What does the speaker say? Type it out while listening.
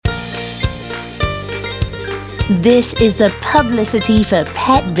This is the Publicity for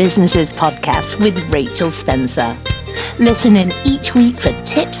Pet Businesses podcast with Rachel Spencer. Listen in each week for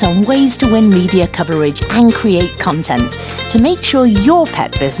tips on ways to win media coverage and create content to make sure your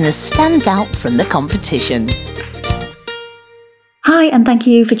pet business stands out from the competition. Hi, and thank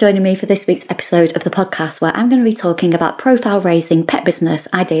you for joining me for this week's episode of the podcast where I'm going to be talking about profile raising pet business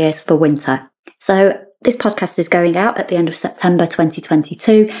ideas for winter. So this podcast is going out at the end of September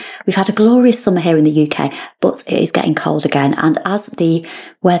 2022. We've had a glorious summer here in the UK, but it is getting cold again. And as the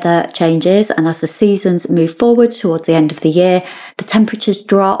weather changes and as the seasons move forward towards the end of the year, the temperatures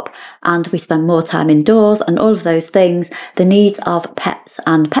drop and we spend more time indoors and all of those things, the needs of pets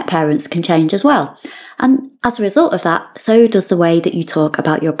and pet parents can change as well. And as a result of that, so does the way that you talk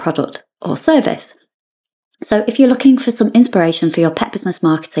about your product or service. So if you're looking for some inspiration for your pet business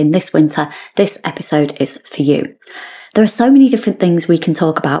marketing this winter, this episode is for you. There are so many different things we can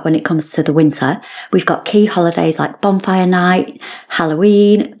talk about when it comes to the winter. We've got key holidays like Bonfire Night,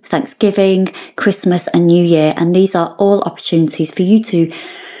 Halloween, Thanksgiving, Christmas and New Year. And these are all opportunities for you to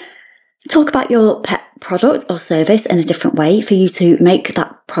talk about your pet product or service in a different way, for you to make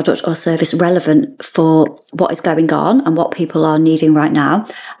that product or service relevant for what is going on and what people are needing right now.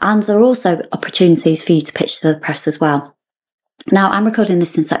 And there are also opportunities for you to pitch to the press as well. Now, I'm recording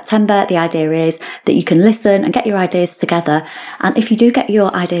this in September. The idea is that you can listen and get your ideas together. And if you do get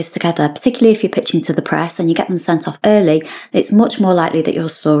your ideas together, particularly if you're pitching to the press and you get them sent off early, it's much more likely that your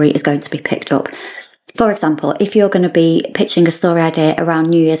story is going to be picked up. For example, if you're going to be pitching a story idea around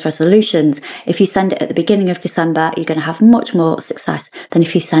New Year's resolutions, if you send it at the beginning of December, you're going to have much more success than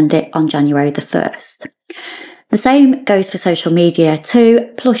if you send it on January the 1st. The same goes for social media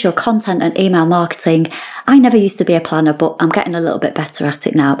too, plus your content and email marketing. I never used to be a planner, but I'm getting a little bit better at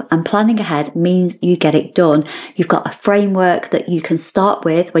it now. And planning ahead means you get it done. You've got a framework that you can start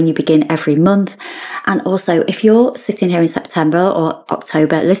with when you begin every month. And also, if you're sitting here in September or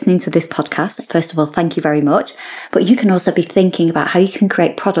October listening to this podcast, first of all, thank you very much. But you can also be thinking about how you can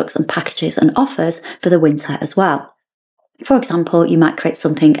create products and packages and offers for the winter as well. For example, you might create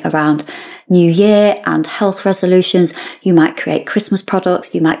something around New Year and health resolutions. You might create Christmas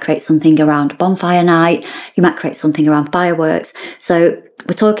products. You might create something around Bonfire Night. You might create something around fireworks. So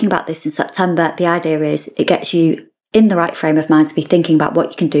we're talking about this in September. The idea is it gets you in the right frame of mind to be thinking about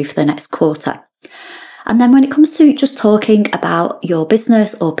what you can do for the next quarter. And then when it comes to just talking about your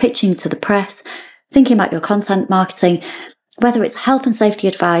business or pitching to the press, thinking about your content marketing, whether it's health and safety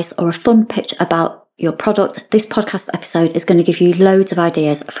advice or a fun pitch about your product, this podcast episode is going to give you loads of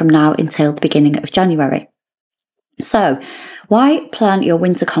ideas from now until the beginning of January. So, why plan your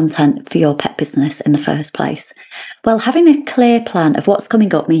winter content for your pet business in the first place? Well, having a clear plan of what's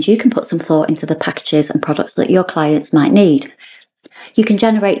coming up means you can put some thought into the packages and products that your clients might need. You can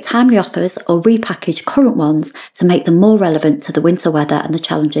generate timely offers or repackage current ones to make them more relevant to the winter weather and the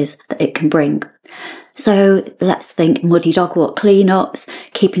challenges that it can bring. So let's think muddy dog walk cleanups,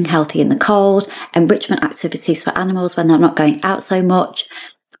 keeping healthy in the cold, enrichment activities for animals when they're not going out so much,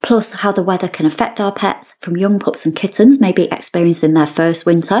 plus how the weather can affect our pets, from young pups and kittens maybe experiencing their first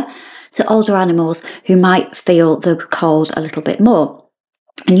winter to older animals who might feel the cold a little bit more.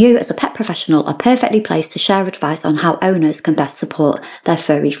 And you as a pet professional are perfectly placed to share advice on how owners can best support their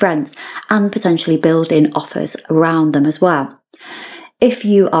furry friends and potentially build in offers around them as well. If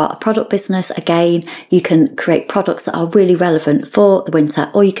you are a product business, again, you can create products that are really relevant for the winter,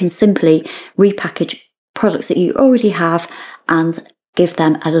 or you can simply repackage products that you already have and give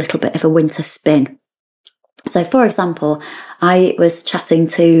them a little bit of a winter spin. So, for example, I was chatting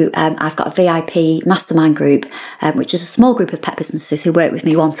to, I've got a VIP mastermind group, which is a small group of pet businesses who work with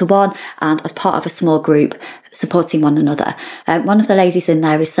me one-to-one and as part of a small group supporting one another. One of the ladies in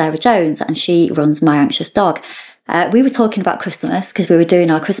there is Sarah Jones, and she runs My Anxious Dog. We were talking about Christmas because we were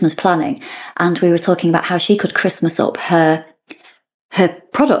doing our Christmas planning, and we were talking about how she could Christmas up her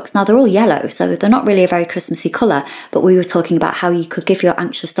products. Now, they're all yellow, so they're not really a very Christmassy colour, but we were talking about how you could give your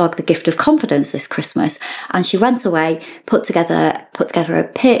anxious dog the gift of confidence this Christmas. And she went away, put together a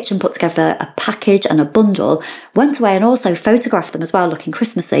pitch and put together a package and a bundle, went away and also photographed them as well, looking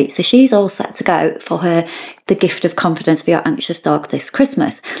Christmassy. So she's all set to go for the gift of confidence for your anxious dog this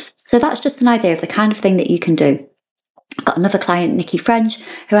Christmas. So that's just an idea of the kind of thing that you can do. I've got another client, Nikki French,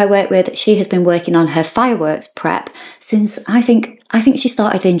 who I work with. She has been working on her fireworks prep since I think she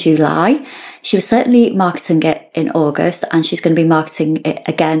started in July. She was certainly marketing it in August, and she's going to be marketing it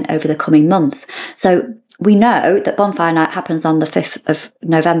again over the coming months. So we know that Bonfire Night happens on the 5th of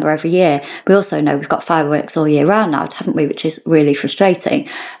November every year. We also know we've got fireworks all year round now, haven't we? Which is really frustrating.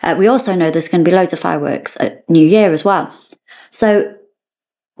 We also know there's going to be loads of fireworks at New Year as well. So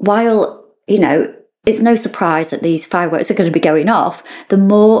while, it's no surprise that these fireworks are going to be going off. The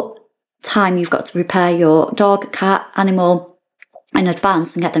more time you've got to prepare your dog, cat, animal in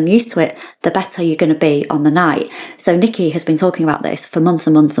advance and get them used to it, the better you're going to be on the night. So Nikki has been talking about this for months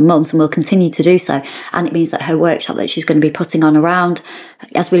and months and months, and will continue to do so. And it means that her workshop that she's going to be putting on around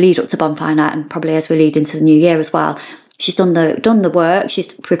as we lead up to Bonfire Night, and probably as we lead into the new year as well, she's done the work,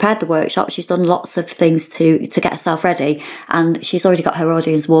 she's prepared the workshop, she's done lots of things to get herself ready, and she's already got her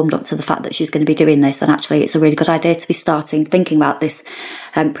audience warmed up to the fact that she's going to be doing this. And actually it's a really good idea to be starting thinking about this,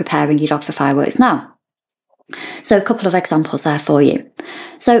 preparing your dog for fireworks now. So a couple of examples there for you.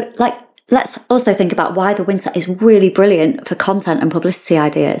 So let's also think about why the winter is really brilliant for content and publicity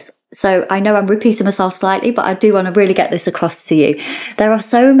ideas. So I know I'm repeating myself slightly, but I do want to really get this across to you. There are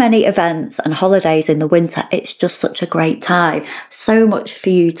so many events and holidays in the winter. It's just such a great time. So much for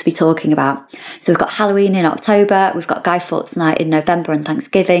you to be talking about. So we've got Halloween in October. We've got Guy Fawkes Night in November and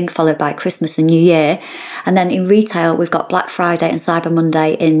Thanksgiving, followed by Christmas and New Year. And then in retail, we've got Black Friday and Cyber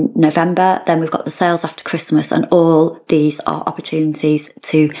Monday in November. Then we've got the sales after Christmas, and all these are opportunities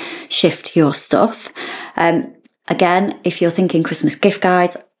to shift your stuff. Again, if you're thinking Christmas gift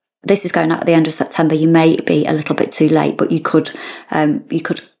guides, this is going out at the end of September. You may be a little bit too late, but you could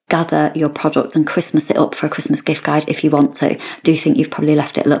gather your product and Christmas it up for a Christmas gift guide if you want to. I do think you've probably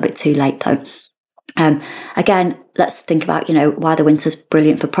left it a little bit too late though. Again, let's think about, why the winter's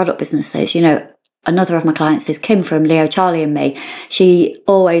brilliant for product businesses. Another of my clients is Kim from Leo, Charlie and Me. She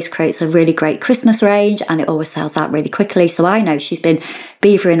always creates a really great Christmas range, and it always sells out really quickly. So I know she's been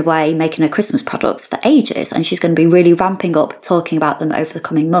beavering away making her Christmas products for ages, and she's going to be really ramping up talking about them over the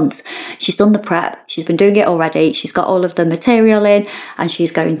coming months. She's done the prep. She's been doing it already. She's got all of the material in, and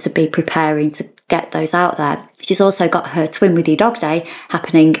she's going to be preparing to get those out there. She's also got her Twin With You Dog Day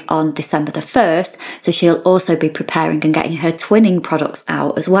happening on December the 1st. So she'll also be preparing and getting her twinning products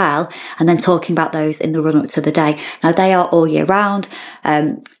out as well, and then talking about those in the run up to the day. Now they are all year round,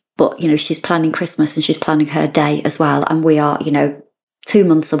 but she's planning Christmas and she's planning her day as well. And we are, 2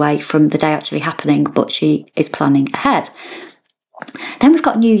 months away from the day actually happening, but she is planning ahead. Then we've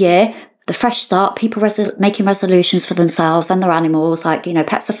got New Year. The fresh start, people making resolutions for themselves and their animals, like,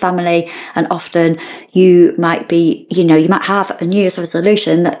 pets are family. And often you might be, you might have a New Year's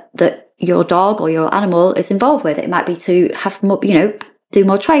resolution that your dog or your animal is involved with. It might be to have more, do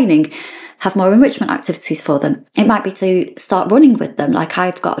more training, have more enrichment activities for them. It might be to start running with them. Like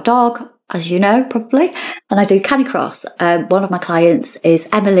I've got a dog, as you know, probably, and I do Canicross. One of my clients is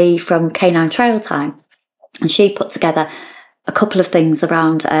Emily from Canine Trail Time, and she put together a couple of things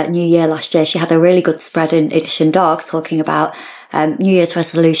around New Year last year. She had a really good spread in Edition Dog talking about New Year's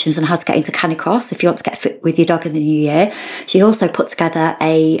resolutions and how to get into Canicross if you want to get fit with your dog in the new year. She also put together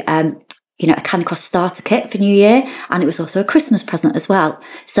a Canicross starter kit for New Year, and it was also a Christmas present as well.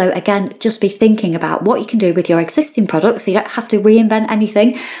 So again, just be thinking about what you can do with your existing products, so you don't have to reinvent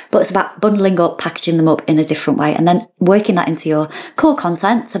anything, but it's about bundling up, packaging them up in a different way, and then working that into your core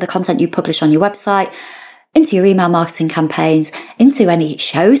content, so the content you publish on your website, into your email marketing campaigns, into any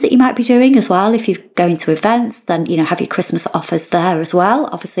shows that you might be doing as well. If you're going to events, then, have your Christmas offers there as well.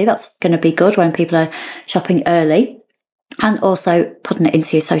 Obviously, that's going to be good when people are shopping early. And also putting it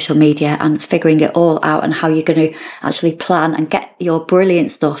into your social media and figuring it all out, and how you're going to actually plan and get your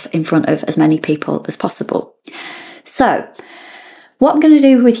brilliant stuff in front of as many people as possible. So what I'm going to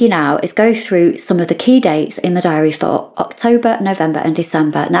do with you now is go through some of the key dates in the diary for October, November and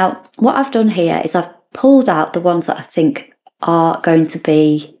December. Now, what I've done here is I've pulled out the ones that I think are going to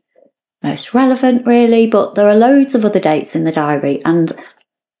be most relevant, really, but there are loads of other dates in the diary, and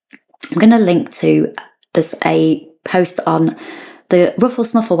I'm going to link to, there's a post on the Ruffle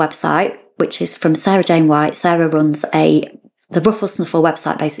Snuffle website, which is from Sarah Jane White. Sarah runs the Ruffle Snuffle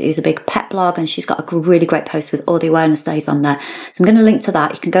website basically is a big pet blog, and she's got a really great post with all the awareness days on there. So I'm going to link to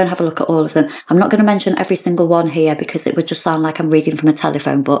that. You can go and have a look at all of them. I'm not going to mention every single one here because it would just sound like I'm reading from a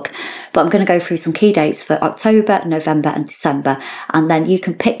telephone book, but I'm going to go through some key dates for October, November and December, and then you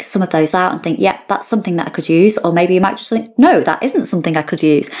can pick some of those out and think, yeah, that's something that I could use, or maybe you might just think, no, that isn't something I could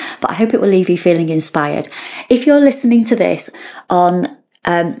use. But I hope it will leave you feeling inspired. If you're listening to this on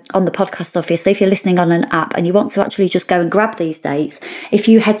the podcast, obviously, if you're listening on an app and you want to actually just go and grab these dates, if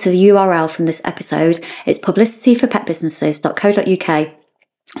you head to the URL from this episode, it's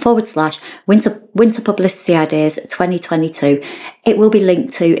publicityforpetbusinesses.co.uk/winter publicity ideas 2022. It will be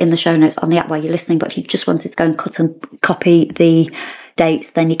linked to in the show notes on the app while you're listening, but if you just wanted to go and cut and copy the dates,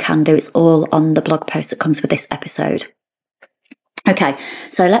 then you can do. It's all on the blog post that comes with this episode. Okay,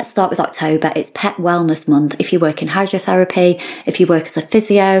 so let's start with October. It's Pet Wellness Month. If you work in hydrotherapy, if you work as a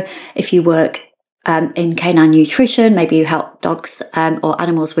physio, if you work in canine nutrition, maybe you help dogs or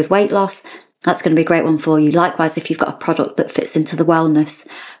animals with weight loss, That's going to be a great one for you. Likewise, if you've got a product that fits into the wellness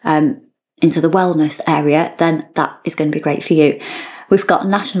area, then that is going to be great for you. We've got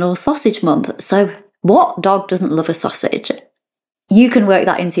National Sausage Month. So what dog doesn't love a sausage? You can work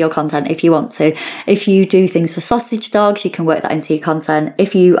that into your content if you want to. If you do things for sausage dogs, you can work that into your content.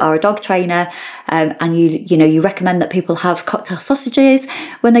 If you are a dog trainer and you recommend that people have cocktail sausages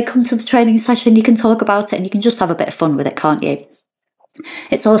when they come to the training session, you can talk about it and you can just have a bit of fun with it, can't you?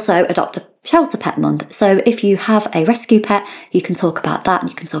 It's also Adopt a Shelter Pet Month. So if you have a rescue pet, you can talk about that and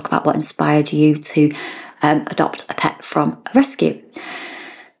you can talk about what inspired you to adopt a pet from a rescue.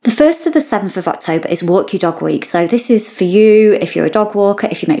 The 1st to the 7th of October is Walk Your Dog Week. So this is for you if you're a dog walker,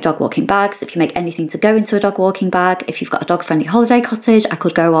 if you make dog walking bags, if you make anything to go into a dog walking bag, if you've got a dog-friendly holiday cottage. I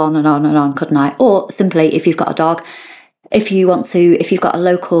could go on and on and on, couldn't I? Or simply if you've got a dog, if you've got a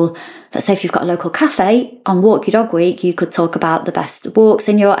local, let's say if you've got a local cafe on Walk Your Dog Week, you could talk about the best walks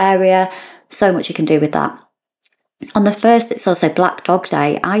in your area. So much you can do with that. On the 1st, it's also Black Dog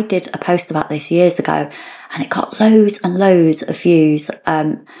Day. I did a post about this years ago and it got loads and loads of views.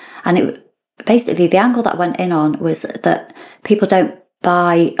 And it basically, the angle that I went in on was that people don't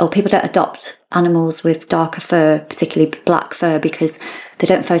adopt animals with darker fur, particularly black fur, because they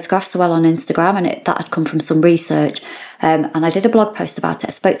don't photograph so well on Instagram. And that had come from some research. And I did a blog post about it.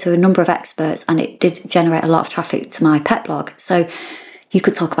 I spoke to a number of experts and it did generate a lot of traffic to my pet blog. So you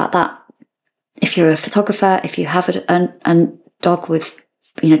could talk about that. If you're a photographer, if you have a dog with,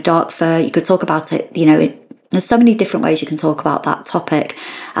 dark fur, you could talk about it. There's so many different ways you can talk about that topic.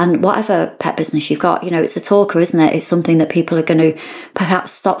 And whatever pet business you've got, it's a talker, isn't it? It's something that people are going to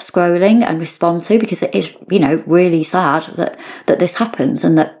perhaps stop scrolling and respond to, because it is, really sad that this happens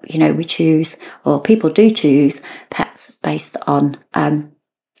and that, we choose, or people do choose pets based on,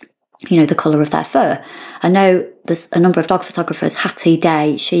 the colour of their fur. I know there's a number of dog photographers. Hattie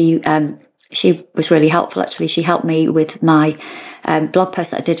Day, she was really helpful, actually. She helped me with my blog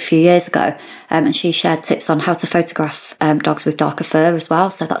post that I did a few years ago. And she shared tips on how to photograph dogs with darker fur as well.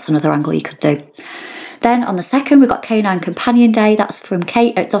 So that's another angle you could do. Then on the 2nd, we've got Canine Companion Day. That's from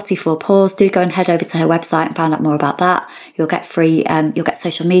Kate at Dotty 4 Paws. Do go and head over to her website and find out more about that. You'll get free, you'll get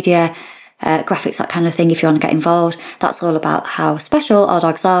social media, graphics, that kind of thing if you want to get involved. That's all about how special our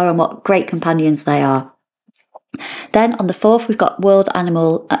dogs are and what great companions they are. Then on the 4th, we've got World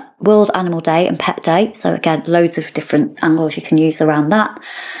Animal Day and Pet Day. So again, loads of different angles you can use around that.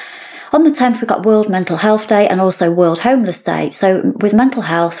 On the 10th, we've got World Mental Health Day and also World Homeless Day. So with mental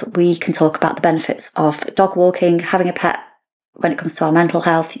health, we can talk about the benefits of dog walking, having a pet. When it comes to our mental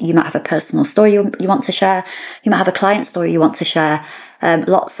health, you might have a personal story you want to share. You might have a client story you want to share.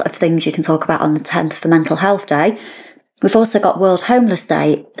 Lots of things you can talk about on the 10th for Mental Health Day. We've also got World Homeless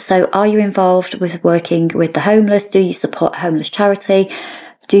Day. So are you involved with working with the homeless? Do you support a homeless charity?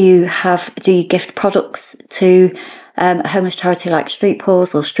 Do you gift products to a homeless charity like Street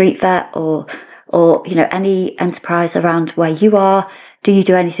Paws or Street Vet or any enterprise around where you are? Do you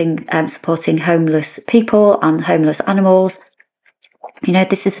do anything supporting homeless people and homeless animals?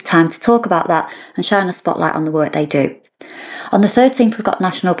 This is a time to talk about that and shine a spotlight on the work they do. On the 13th, we've got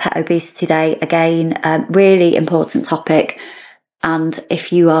National Pet Obesity Day. Again, really important topic. And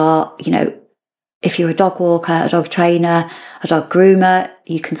if you are, if you're a dog walker, a dog trainer, a dog groomer,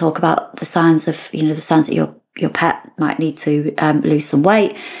 you can talk about the signs that your pet might need to lose some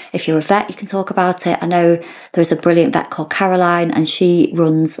weight. If you're a vet, you can talk about it. I know there's a brilliant vet called Caroline, and she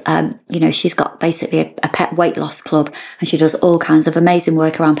runs, she's got basically a pet weight loss club, and she does all kinds of amazing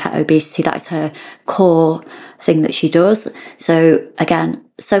work around pet obesity. That is her core thing that she does. So again,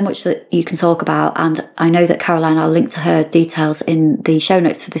 so much that you can talk about. And I know that Caroline, I'll link to her details in the show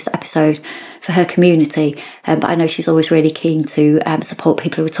notes for this episode for her community. But I know she's always really keen to support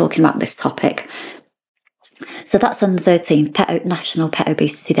people who are talking about this topic. So that's on the 13th, National Pet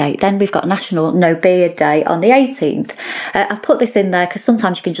Obesity Day. Then we've got National No Beard Day on the 18th. I've put this in there because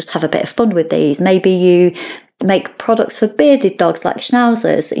sometimes you can just have a bit of fun with these. Maybe you make products for bearded dogs like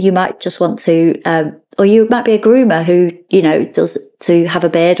schnauzers. You might just want to, or you might be a groomer who, does to have a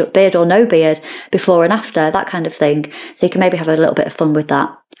beard or no beard before and after, that kind of thing. So you can maybe have a little bit of fun with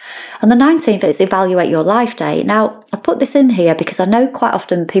that. On the 19th, it's Evaluate Your Life Day. Now, I've put this in here because I know quite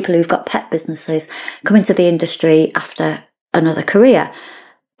often people who've got pet businesses come into the industry after another career.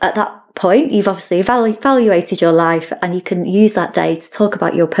 At that point, you've obviously evaluated your life, and you can use that day to talk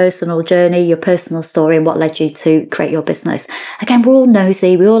about your personal journey, your personal story, and what led you to create your business. Again, we're all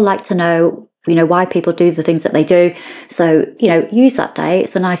nosy. We all like to know, why people do the things that they do. So, use that day.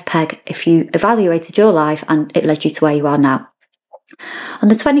 It's a nice peg if you evaluated your life and it led you to where you are now. On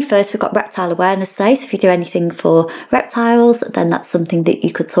the 21st, we've got Reptile Awareness Day. So if you do anything for reptiles, then that's something that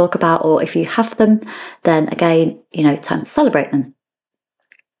you could talk about. Or if you have them, then again, time to celebrate them.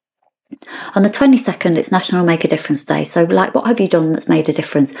 On the 22nd, it's National Make a Difference Day. So what have you done that's made a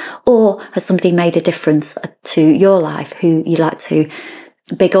difference? Or has somebody made a difference to your life who you like to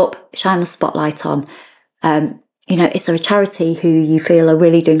big up, shine the spotlight on? Is there a charity who you feel are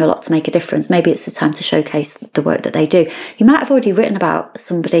really doing a lot to make a difference? Maybe it's the time to showcase the work that they do. You might have already written about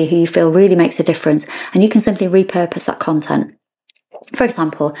somebody who you feel really makes a difference, and you can simply repurpose that content. For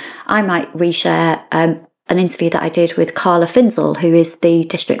example, I might reshare an interview that I did with Carla Finzel, who is the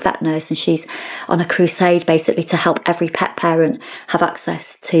district vet nurse, and she's on a crusade basically to help every pet parent have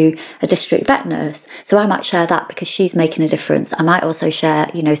access to a district vet nurse. So I might share that because she's making a difference. I might also share,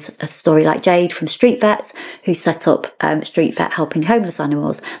 a story like Jade from Street Vets, who set up Street Vet helping homeless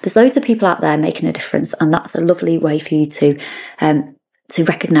animals. There's loads of people out there making a difference, and that's a lovely way for you to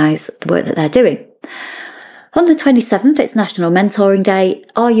recognise the work that they're doing. On the 27th, it's National Mentoring Day.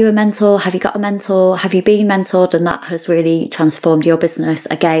 Are you a mentor? Have you got a mentor? Have you been mentored and that has really transformed your business?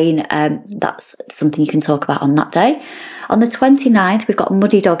 Again, that's something you can talk about on that day. On the 29th, we've got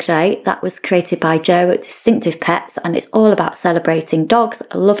Muddy Dog Day. That was created by Joe at Distinctive Pets, and it's all about celebrating dogs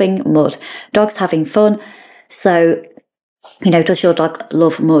loving mud, dogs having fun. So, does your dog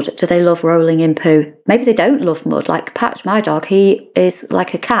love mud? Do they love rolling in poo? Maybe they don't love mud. Like Patch, my dog, he is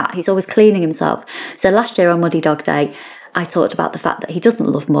like a cat. He's always cleaning himself. So last year on Muddy Dog Day, I talked about the fact that he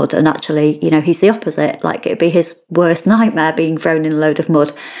doesn't love mud, and actually, he's the opposite. Like, it'd be his worst nightmare being thrown in a load of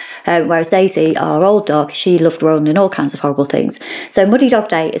mud. Whereas Daisy, our old dog, she loved rolling in all kinds of horrible things. So Muddy Dog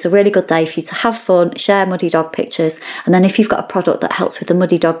Day is a really good day for you to have fun, share Muddy Dog pictures, and then if you've got a product that helps with the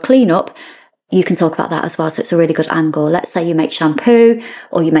Muddy Dog cleanup, you can talk about that as well. So it's a really good angle. Let's say you make shampoo,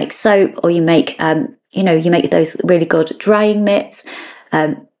 or you make soap, or you make, you make those really good drying mitts,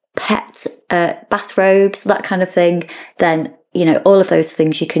 pet bathrobes, that kind of thing. Then, all of those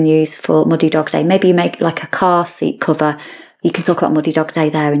things you can use for Muddy Dog Day. Maybe you make like a car seat cover. You can talk about Muddy Dog Day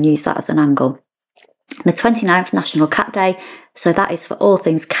there and use that as an angle. The 29th, National Cat Day. So that is for all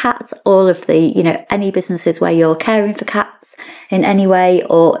things cats, all of the, any businesses where you're caring for cats in any way,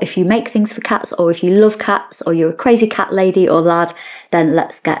 or if you make things for cats, or if you love cats, or you're a crazy cat lady or lad, then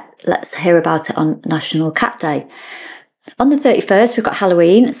let's hear about it on National Cat Day. On the 31st, we've got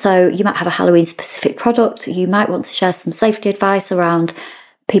Halloween. So you might have a Halloween specific product. You might want to share some safety advice around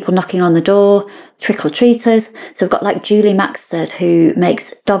people knocking on the door, trick-or-treaters. So we've got like Julie Maxted, who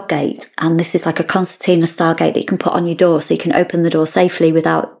makes dog gate, and this is like a concertina style gate that you can put on your door so you can open the door safely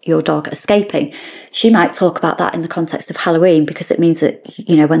without your dog escaping. She might talk about that in the context of Halloween, because it means that,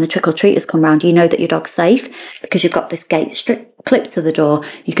 when the trick-or-treaters come round, that your dog's safe because you've got this gate clipped to the door.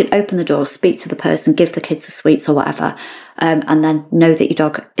 You can open the door, speak to the person, give the kids the sweets or whatever, and then know that your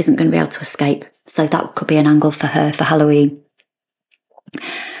dog isn't going to be able to escape. So that could be an angle for her for Halloween.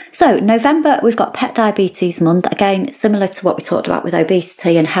 So November, we've got Pet Diabetes Month. Again, similar to what we talked about with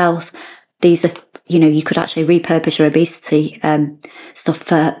obesity and health. These are, you could actually repurpose your obesity stuff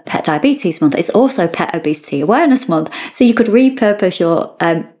for Pet Diabetes Month. It's also Pet Obesity Awareness Month. So you could repurpose your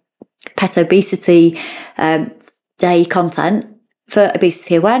Pet Obesity Day content for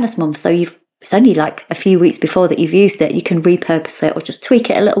Obesity Awareness Month. So it's only like a few weeks before that you've used it. You can repurpose it or just tweak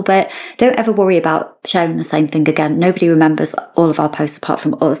it a little bit. Don't ever worry about sharing the same thing again. Nobody remembers all of our posts apart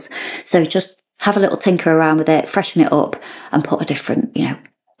from us. So just have a little tinker around with it, freshen it up, and put a different,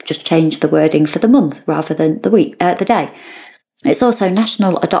 just change the wording for the month rather than the day. It's also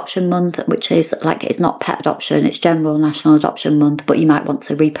National Adoption Month, which is like, it's not pet adoption, it's general National Adoption Month, but you might want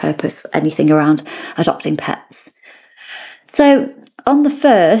to repurpose anything around adopting pets. So on the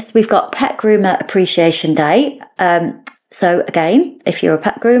 1st, we've got Pet Groomer Appreciation Day. So again, if you're a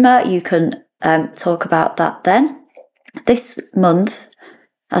pet groomer, you can talk about that then. This month,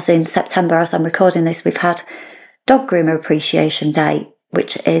 as in September, as I'm recording this, we've had Dog Groomer Appreciation Day,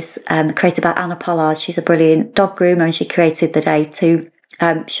 which is created by Anna Pollard. She's a brilliant dog groomer, and she created the day to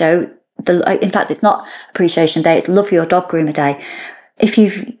show in fact, it's not Appreciation Day, it's Love Your Dog Groomer Day. If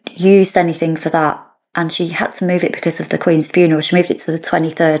you've used anything for that, and she had to move it because of the Queen's funeral, she moved it to the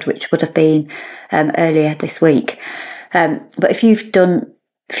 23rd, which would have been earlier this week. But if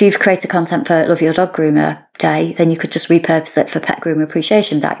you've created content for Love Your Dog Groomer Day, then you could just repurpose it for Pet Groomer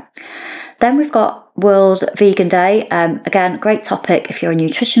Appreciation Day. Then we've got World Vegan Day. Again, great topic if you're a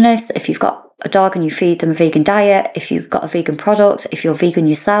nutritionist, if you've got a dog and you feed them a vegan diet, if you've got a vegan product, if you're vegan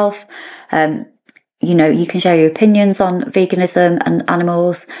yourself, you can share your opinions on veganism and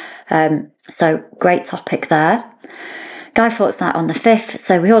animals. So great topic there. Guy Fawkes Night on the 5th.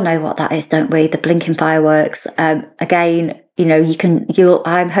 So we all know what that is, don't we? The blinking fireworks. Again,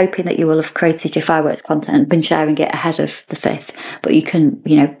 I'm hoping that you will have created your fireworks content and been sharing it ahead of the 5th, but you can,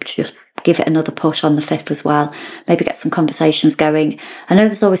 just give it another push on the 5th as well. Maybe get some conversations going. I know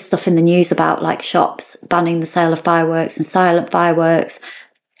there's always stuff in the news about like shops banning the sale of fireworks and silent fireworks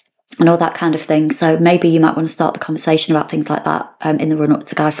and all that kind of thing. So maybe you might want to start the conversation about things like that in the run up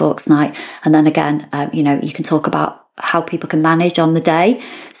to Guy Fawkes night. And then again, you can talk about how people can manage on the day.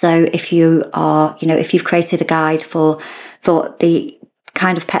 So if you've created a guide for the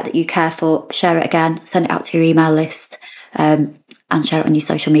kind of pet that you care for, share it again, send it out to your email list, and share it on your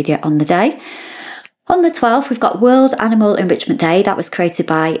social media on the day. On the 12th, we've got World Animal Enrichment Day. That was created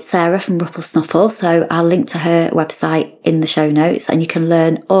by Sarah from Ruffle Snuffle. So I'll link to her website in the show notes, and you can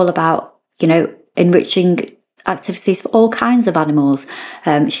learn all about, enriching activities for all kinds of animals.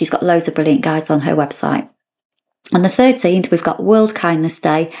 She's got loads of brilliant guides on her website. On the 13th, we've got World Kindness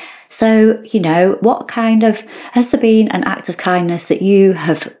Day. So, has there been an act of kindness that you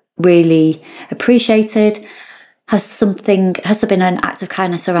have really appreciated? Has there been an act of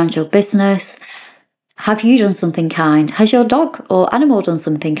kindness around your business? Have you done something kind? Has your dog or animal done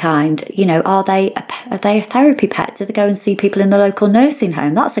something kind? Are they a therapy pet? Do they go and see people in the local nursing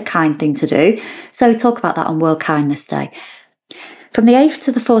home? That's a kind thing to do. So talk about that on World Kindness Day. From the 8th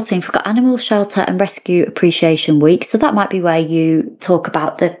to the 14th, we've got Animal Shelter and Rescue Appreciation Week. So that might be where you talk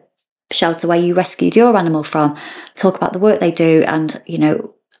about the shelter where you rescued your animal from, talk about the work they do, and,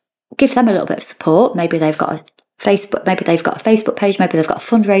 give them a little bit of support. Maybe they've got a Facebook page, maybe they've got a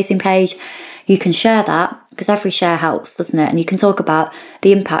fundraising page. You can share that, because every share helps, doesn't it? And you can talk about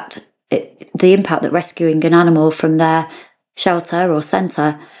the impact that rescuing an animal from their shelter or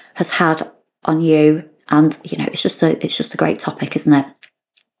centre has had on you. And, it's just a great topic, isn't it?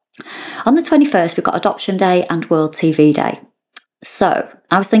 On the 21st, we've got Adoption Day and World TV Day. So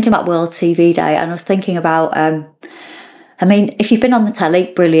I was thinking about World TV Day, and I was thinking about, if you've been on the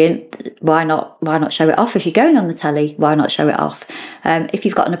telly, brilliant. Why not show it off? If you're going on the telly, why not show it off? If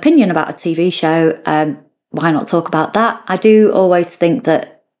you've got an opinion about a TV show, why not talk about that? I do always think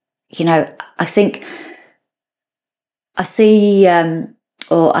that, I think I see,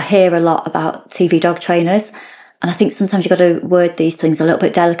 or I hear a lot about TV dog trainers. And I think sometimes you've got to word these things a little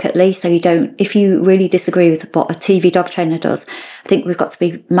bit delicately. So if you really disagree with what a TV dog trainer does, I think we've got to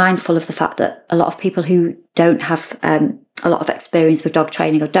be mindful of the fact that a lot of people who don't have a lot of experience with dog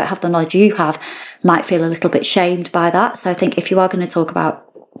training or don't have the knowledge you have might feel a little bit shamed by that. So I think if you are going to talk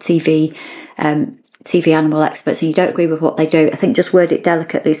about TV animal experts and you don't agree with what they do, I think just word it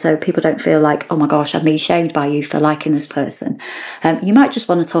delicately so people don't feel like, oh my gosh, I'm being shamed by you for liking this person. You might just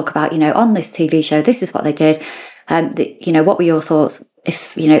want to talk about, on this TV show, this is what they did. What were your thoughts?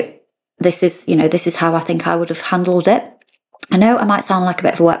 If, this is how I think I would have handled it. I know I might sound like a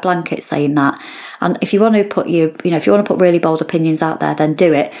bit of a wet blanket saying that. And if you want to put really bold opinions out there, then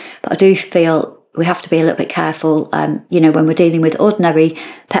do it. But I do feel we have to be a little bit careful, when we're dealing with ordinary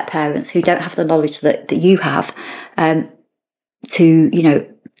pet parents who don't have the knowledge that you have, to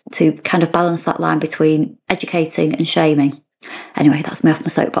kind of balance that line between educating and shaming. Anyway, that's me off my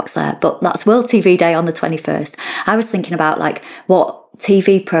soapbox there. But that's World TV Day on the 21st. I was thinking about what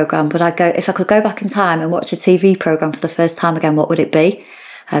TV programme would I go, if I could go back in time and watch a TV programme for the first time again, what would it be?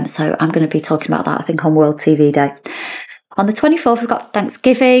 So I'm going to be talking about that, I think, on World TV Day. On the 24th, we've got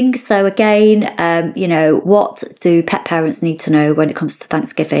Thanksgiving. So again, what do pet parents need to know when it comes to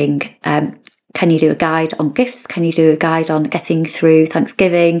Thanksgiving? Can you do a guide on gifts? Can you do a guide on getting through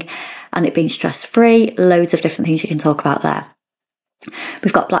Thanksgiving and it being stress-free? Loads of different things you can talk about there.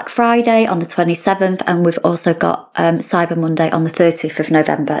 We've got Black Friday on the 27th, and we've also got Cyber Monday on the 30th of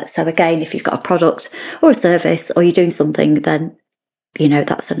November. So again, if you've got a product or a service or you're doing something, then,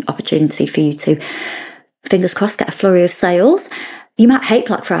 that's an opportunity for you to, fingers crossed, get a flurry of sales. You might hate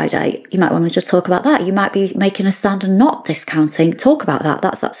Black Friday. You might want to just talk about that. You might be making a stand and not discounting. Talk about that.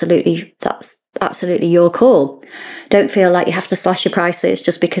 That's absolutely your call. Don't feel like you have to slash your prices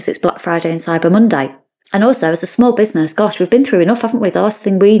just because it's Black Friday and Cyber Monday. And also, as a small business, gosh, we've been through enough, haven't we? The last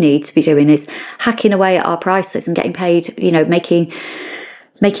thing we need to be doing is hacking away at our prices and getting paid, making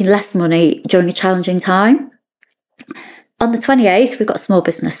less money during a challenging time. On the 28th, we've got Small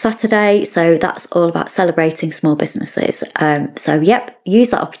Business Saturday. So that's all about celebrating small businesses.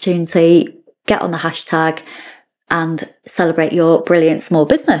 Use that opportunity, get on the hashtag and celebrate your brilliant small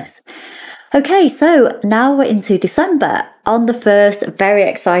business. Okay, so now we're into December. On the 1st, very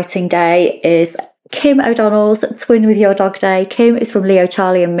exciting day is Kim O'Donnell's Twin With Your Dog Day. Kim is from Leo,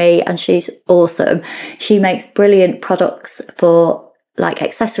 Charlie and Me, and she's awesome. She makes brilliant products for like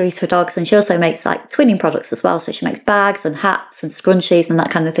accessories for dogs, and she also makes like twinning products as well. So she makes bags and hats and scrunchies and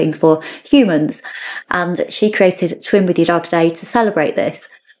that kind of thing for humans. And she created Twin with Your Dog Day to celebrate this.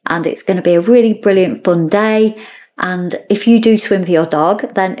 And it's going to be a really brilliant, fun day. And if you do twin with your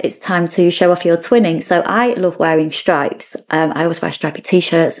dog, then it's time to show off your twinning. So I love wearing stripes. I always wear stripy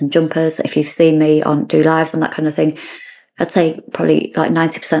t-shirts and jumpers. If you've seen me do lives and that kind of thing, I'd say probably like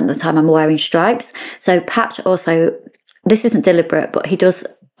 90% of the time I'm wearing stripes. So Patch also, this isn't deliberate, but he does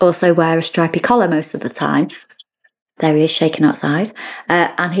also wear a stripy collar most of the time. There he is shaking outside.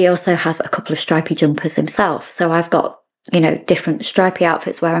 And he also has a couple of stripy jumpers himself. So I've got, different stripy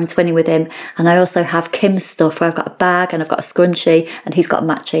outfits where I'm twinning with him. And I also have Kim's stuff where I've got a bag and I've got a scrunchie, and he's got a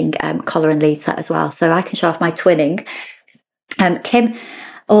matching collar and lead set as well. So I can show off my twinning. Kim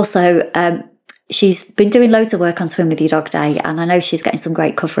also, she's been doing loads of work on Twin with Your Dog Day, and I know she's getting some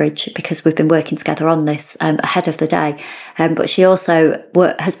great coverage because we've been working together on this ahead of the day. But she also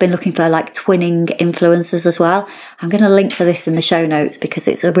has been looking for like twinning influencers as well. I'm going to link to this in the show notes because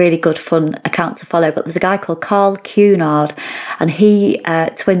it's a really good, fun account to follow. But there's a guy called Carl Cunard, and he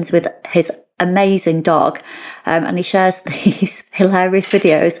twins with his amazing dog, and he shares these hilarious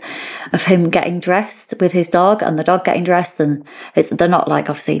videos of him getting dressed with his dog and the dog getting dressed, and they're not like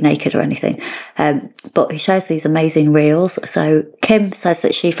obviously naked or anything, but he shares these amazing reels. So Kim says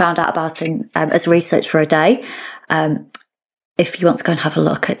that she found out about him as research for a day. If you want to go and have a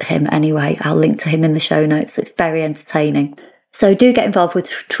look at him anyway, I'll link to him in the show notes. It's very entertaining. So do get involved with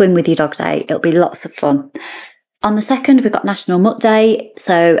Twin with Your Dog Day. It'll be lots of fun. On the 2nd, we've got National Mutt Day.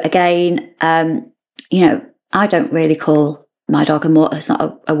 So again, I don't really call my dog a mutt. It's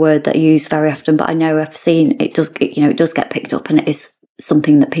not a word that I use very often, but I know I've seen it does get picked up, and it is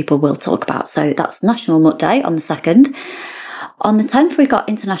something that people will talk about. So that's National Mutt Day on the 2nd. On the 10th, we've got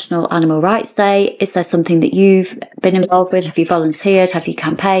International Animal Rights Day. Is there something that you've been involved with? Have you volunteered? Have you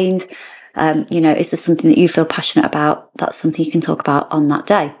campaigned? Is there something that you feel passionate about? That's something you can talk about on that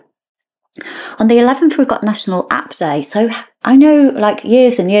day. On the 11th, we've got National App Day. So I know like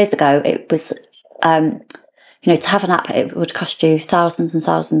years and years ago, it was, to have an app, it would cost you thousands and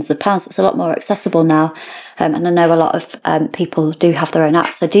thousands of pounds. It's a lot more accessible now. And I know a lot of people do have their own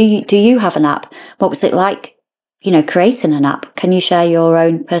apps. So do you have an app? What was it like, creating an app? Can you share your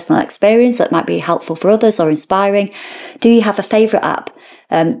own personal experience that might be helpful for others or inspiring? Do you have a favourite app?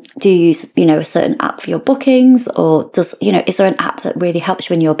 Do you use, a certain app for your bookings, or is there an app that really helps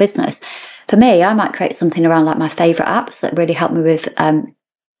you in your business? For me, I might create something around like my favourite apps that really help me with,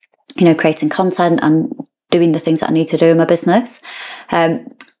 creating content and doing the things that I need to do in my business.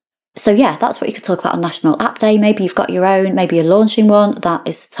 So yeah, that's what you could talk about on National App Day. Maybe you've got your own, maybe you're launching one. That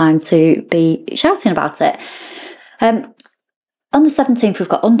is the time to be shouting about it. On the 17th, we've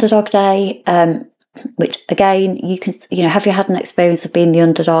got Underdog Day. Which again, you can, have you had an experience of being the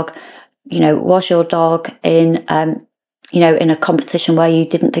underdog? Was your dog in, in a competition where you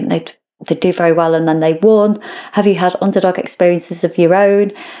didn't think they'd do very well and then they won? Have you had underdog experiences of your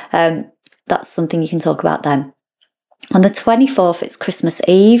own? That's something you can talk about then. On the 24th, it's Christmas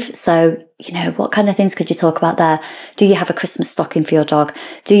Eve. So, what kind of things could you talk about there? Do you have a Christmas stocking for your dog?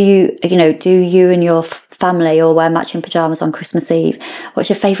 Do you and your family all wear matching pajamas on Christmas Eve? What's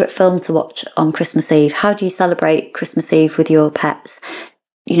your favourite film to watch on Christmas Eve? How do you celebrate Christmas Eve with your pets?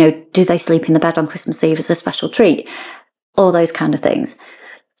 Do they sleep in the bed on Christmas Eve as a special treat? All those kind of things.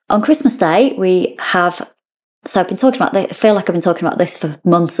 On Christmas Day, we have... So I've been talking about this, I feel like I've been talking about this for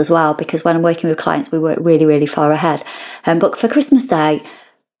months as well, because when I'm working with clients, we work really, really far ahead. But for Christmas Day,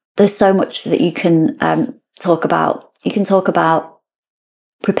 there's so much that you can talk about. You can talk about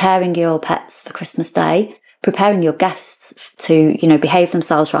preparing your pets for Christmas Day, preparing your guests to, behave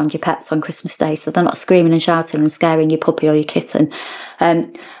themselves around your pets on Christmas Day so they're not screaming and shouting and scaring your puppy or your kitten.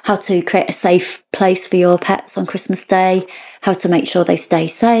 How to create a safe place for your pets on Christmas Day, how to make sure they stay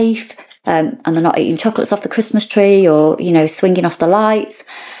safe. And they're not eating chocolates off the Christmas tree or, swinging off the lights.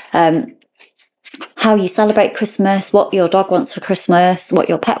 How you celebrate Christmas, what your dog wants for Christmas, what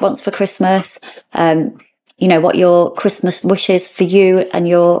your pet wants for Christmas, what your Christmas wishes for you and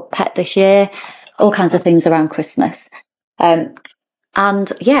your pet this year, all kinds of things around Christmas. How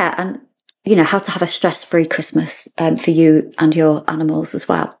to have a stress-free Christmas for you and your animals as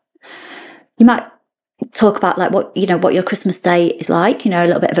well. You might talk about like what your Christmas Day is like, a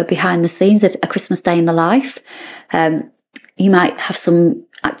little bit of a behind the scenes, a Christmas day in the life. You might have some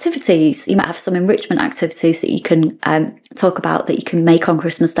activities, you might have some enrichment activities that you can talk about that you can make on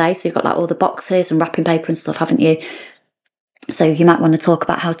Christmas Day. So you've got like all the boxes and wrapping paper and stuff, haven't you? So you might want to talk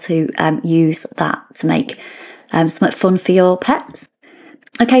about how to use that to make something fun for your pets.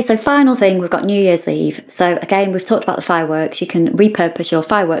 Okay, so final thing, we've got New Year's Eve. So again, we've talked about the fireworks. You can repurpose your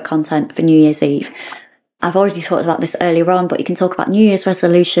firework content for New Year's Eve. I've already talked about this earlier on, but you can talk about New Year's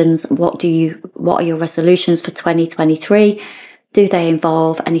resolutions. What are your resolutions for 2023? Do they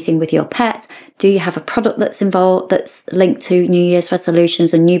involve anything with your pet? Do you have a product that's linked to New Year's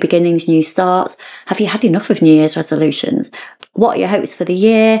resolutions and new beginnings, new starts? Have you had enough of New Year's resolutions? What are your hopes for the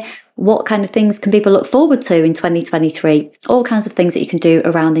year? What kind of things can people look forward to in 2023? All kinds of things that you can do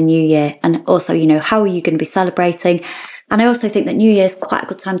around the new year. And also, how are you going to be celebrating? And I also think that New Year is quite a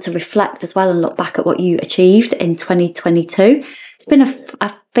good time to reflect as well and look back at what you achieved in 2022.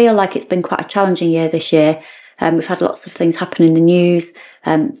 I feel like it's been quite a challenging year this year. We've had lots of things happen in the news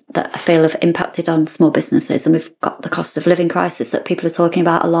that I feel have impacted on small businesses, and we've got the cost of living crisis that people are talking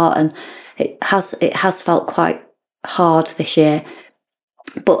about a lot, and it has felt quite hard this year.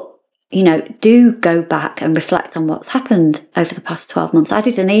 But do go back and reflect on what's happened over the past 12 months. I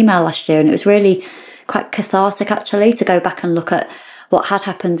did an email last year, and it was really quite cathartic actually to go back and look at what had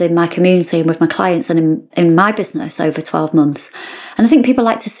happened in my community and with my clients and in my business over 12 months. And I think people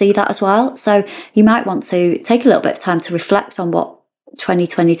like to see that as well. So you might want to take a little bit of time to reflect on what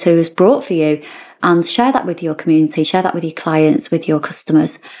 2022 has brought for you and share that with your community, share that with your clients, with your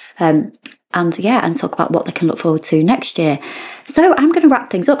customers. And talk about what they can look forward to next year. So I'm going to wrap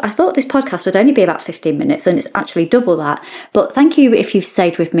things up. I thought this podcast would only be about 15 minutes, and it's actually double that. But thank you if you've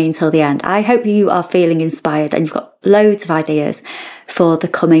stayed with me until the end. I hope you are feeling inspired and you've got loads of ideas for the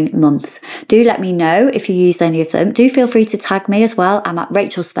coming months. Do let me know if you used any of them. Do feel free to tag me as well. I'm at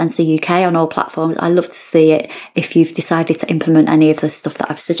Rachel Spencer UK on all platforms. I love to see it if you've decided to implement any of the stuff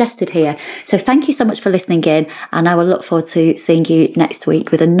that I've suggested here. So thank you so much for listening in, and I will look forward to seeing you next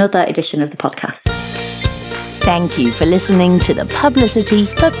week with another edition of the podcast. Thank you for listening to the Publicity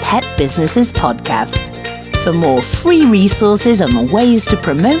for Pet Businesses podcast. For more free resources and ways to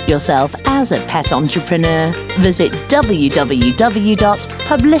promote yourself as a pet entrepreneur, visit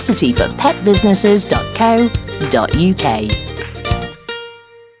www.publicityforpetbusinesses.co.uk.